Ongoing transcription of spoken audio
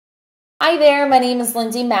Hi there, my name is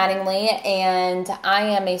Lindsay Mattingly, and I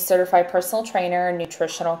am a certified personal trainer and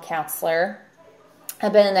nutritional counselor.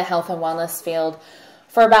 I've been in the health and wellness field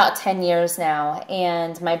for about 10 years now,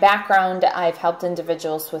 and my background, I've helped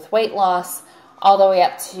individuals with weight loss, all the way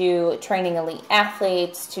up to training elite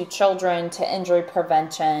athletes, to children, to injury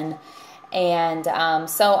prevention, and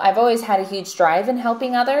so I've always had a huge drive in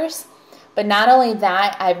helping others. But not only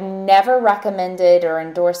that, I've never recommended or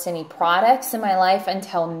endorsed any products in my life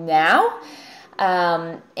until now.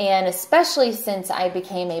 And especially since I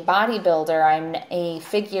became a bodybuilder, I'm a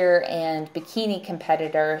figure and bikini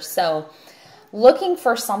competitor. So looking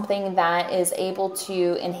for something that is able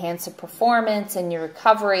to enhance the performance and your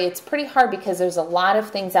recovery, it's pretty hard because there's a lot of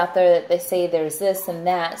things out there that they say there's this and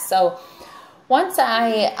that. So once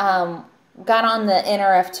I got on the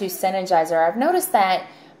Nrf2 Synergizer, I've noticed that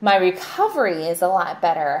my recovery is a lot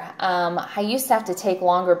better. I used to have to take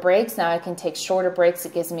longer breaks. Now I can take shorter breaks.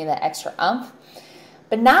 It gives me the extra oomph.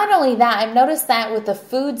 But not only that, I've noticed that with the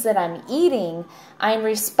foods that I'm eating, I'm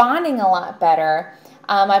responding a lot better.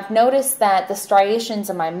 I've noticed that the striations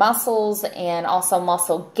in my muscles and also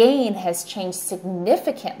muscle gain has changed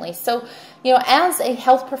significantly. So, you know, as a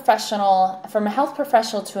health professional, from a health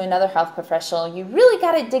professional to another health professional, you really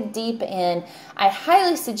got to dig deep in. I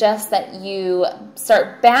highly suggest that you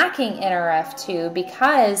start backing Nrf2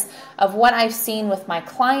 because of what I've seen with my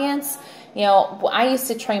clients. You know, I used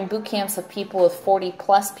to train boot camps with people with 40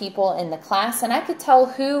 plus people in the class, and I could tell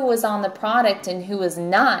who was on the product and who was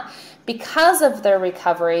not because of their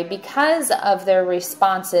recovery, because of their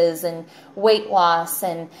responses and weight loss.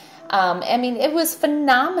 And I mean, it was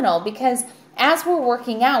phenomenal because as we're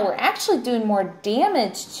working out, we're actually doing more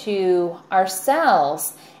damage to our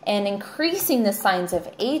cells and increasing the signs of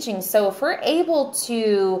aging. So if we're able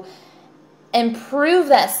to improve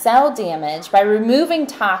that cell damage by removing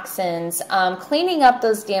toxins, cleaning up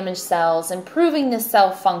those damaged cells, improving the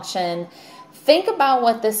cell function, think about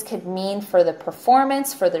what this could mean for the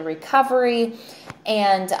performance, for the recovery,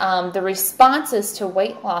 and the responses to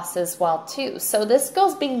weight loss as well too. So this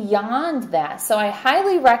goes beyond that. So I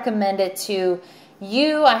highly recommend it to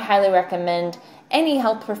you. I highly recommend any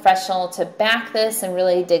health professional to back this and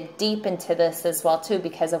really dig deep into this as well too,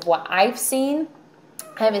 because of what I've seen.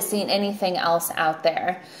 I haven't seen anything else out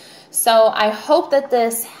there. So I hope that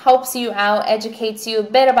this helps you out, educates you a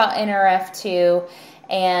bit about Nrf2.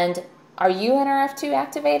 And are you Nrf2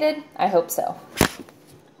 activated? I hope so.